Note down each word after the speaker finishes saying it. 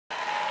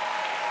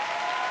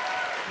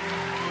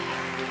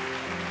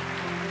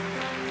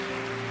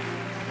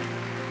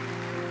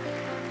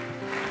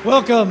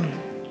Welcome,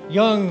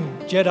 young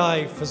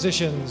Jedi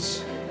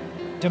physicians,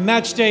 to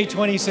Match Day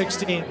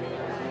 2016.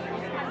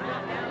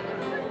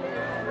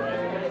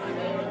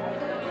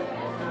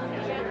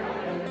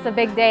 It's a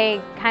big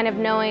day, kind of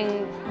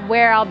knowing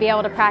where I'll be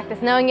able to practice,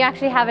 knowing you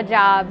actually have a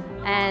job,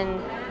 and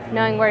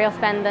knowing where you'll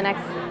spend the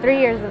next 3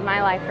 years of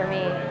my life for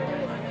me.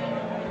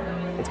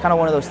 It's kind of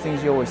one of those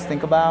things you always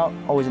think about,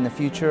 always in the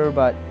future,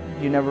 but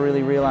you never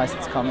really realize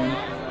it's coming,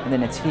 and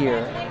then it's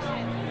here.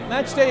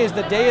 Match Day is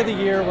the day of the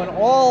year when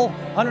all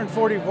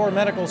 144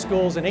 medical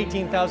schools and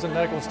 18,000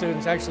 medical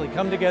students actually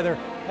come together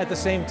at the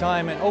same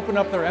time and open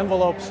up their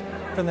envelopes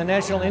from the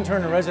National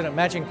Intern and Resident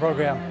Matching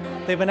Program.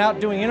 They've been out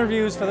doing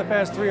interviews for the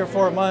past 3 or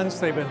 4 months.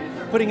 They've been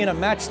putting in a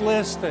match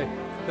list. The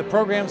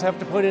programs have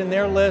to put in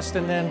their list,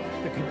 and then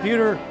the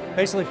computer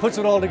basically puts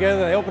it all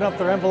together. They open up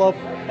their envelope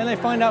and they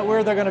find out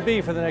where they're going to be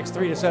for the next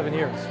 3 to 7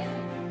 years.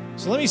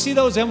 So let me see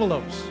those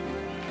envelopes.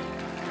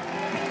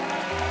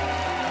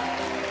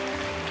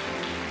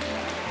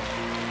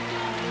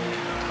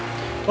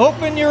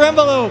 Open your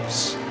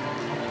envelopes.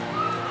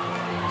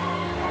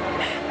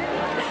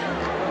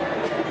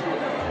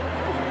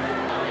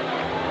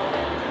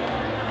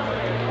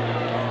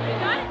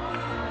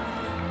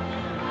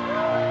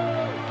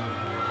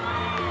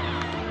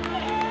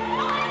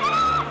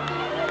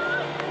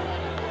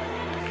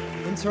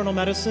 Internal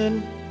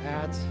medicine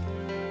at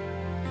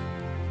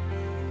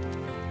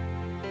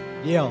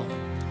Yale.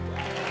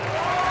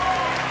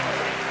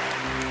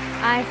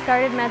 I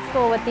started med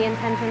school with the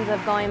intentions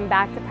of going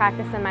back to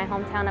practice in my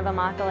hometown of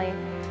Immokalee,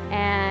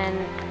 and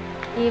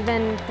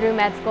even through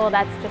med school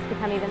that's just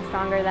become even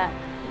stronger, that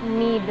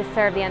need to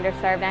serve the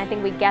underserved, and I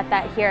think we get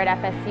that here at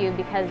FSU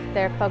because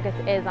their focus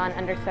is on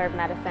underserved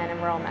medicine and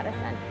rural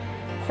medicine.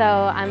 So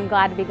I'm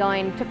glad to be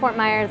going to Fort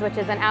Myers, which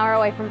is an hour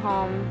away from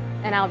home,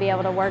 and I'll be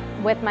able to work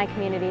with my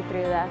community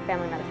through the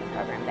family medicine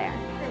program there.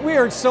 We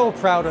are so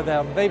proud of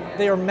them.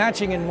 They are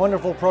matching in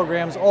wonderful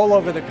programs all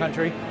over the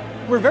country.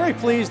 We're very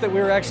pleased that we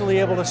were actually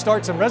able to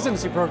start some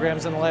residency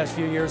programs in the last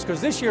few years,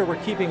 because this year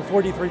we're keeping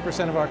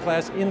 43% of our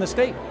class in the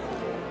state.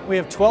 We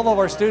have 12 of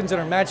our students that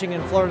are matching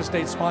in Florida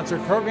State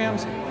sponsored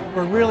programs.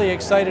 We're really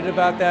excited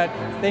about that.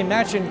 They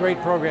match in great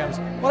programs.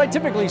 What I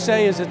typically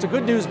say is it's a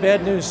good news,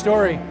 bad news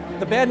story.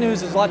 The bad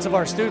news is lots of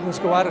our students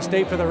go out of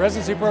state for their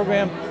residency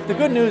program. The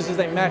good news is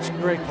they match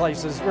great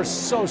places. We're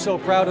so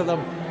proud of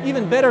them.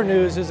 Even better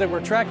news is that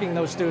we're tracking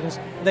those students.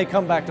 They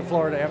come back to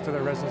Florida after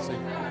their residency.